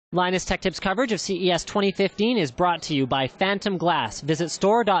Linus Tech Tips coverage of CES 2015 is brought to you by Phantom Glass. Visit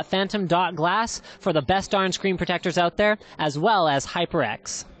store.phantom.glass for the best darn screen protectors out there, as well as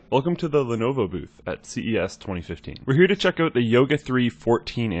HyperX. Welcome to the Lenovo booth at CES 2015. We're here to check out the Yoga 3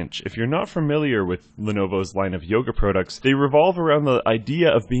 14-inch. If you're not familiar with Lenovo's line of yoga products, they revolve around the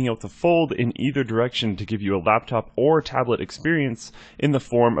idea of being able to fold in either direction to give you a laptop or tablet experience in the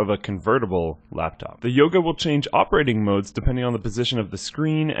form of a convertible laptop. The Yoga will change operating modes depending on the position of the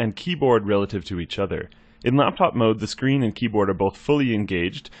screen and keyboard relative to each other. In laptop mode, the screen and keyboard are both fully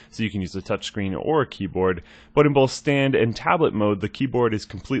engaged, so you can use a touchscreen or a keyboard, but in both stand and tablet mode, the keyboard is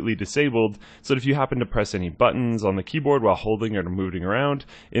completely disabled, so that if you happen to press any buttons on the keyboard while holding it or moving around,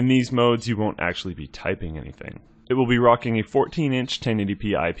 in these modes you won't actually be typing anything. It will be rocking a 14-inch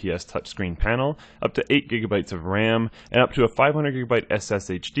 1080p IPS touchscreen panel, up to 8GB of RAM, and up to a 500GB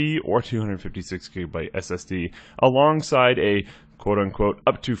SSHD or 256GB SSD, alongside a quote-unquote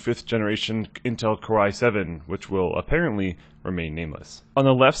up to 5th generation Intel Core i7, which will apparently remain nameless. On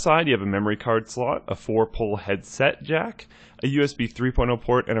the left side, you have a memory card slot, a 4-pole headset jack, a USB 3.0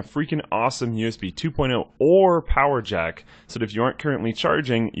 port, and a freaking awesome USB 2.0 or power jack, so that if you aren't currently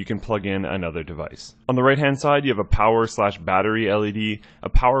charging, you can plug in another device. On the right-hand side, you have a power/battery LED, a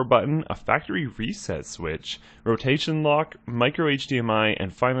power button, a factory reset switch, rotation lock, micro HDMI,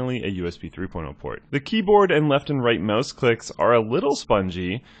 and finally a USB 3.0 port. The keyboard and left and right mouse clicks are a little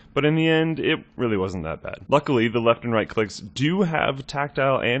spongy, but in the end, it really wasn't that bad. Luckily, the left and right clicks do have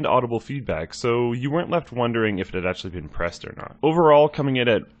tactile and audible feedback, so you weren't left wondering if it had actually been pressed or not. Overall, coming in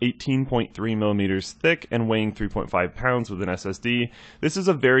at 18.3mm thick and weighing 3.5 pounds with an SSD, this is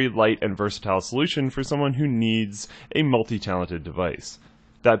a very light and versatile solution for someone who needs a multi-talented device.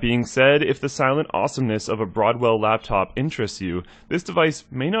 That being said, if the silent awesomeness of a Broadwell laptop interests you, this device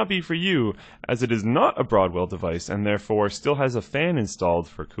may not be for you, as it is not a Broadwell device and therefore still has a fan installed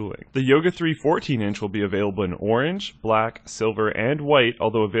for cooling. The Yoga 3 14-inch will be available in orange, black, silver, and white,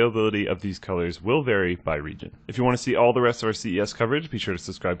 although availability of these colors will vary by region. If you want to see all the rest of our CES coverage, be sure to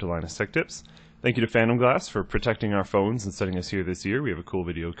subscribe to Linus Tech Tips. Thank you to Phantom Glass for protecting our phones and setting us here this year. We have a cool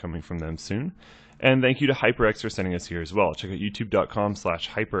video coming from them soon. And thank you to HyperX for sending us here as well. Check out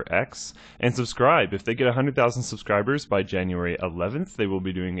youtube.com/HyperX and subscribe. If they get 100,000 subscribers by January 11th, they will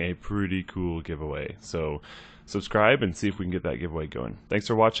be doing a pretty cool giveaway. So subscribe and see if we can get that giveaway going. Thanks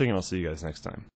for watching, and I'll see you guys next time.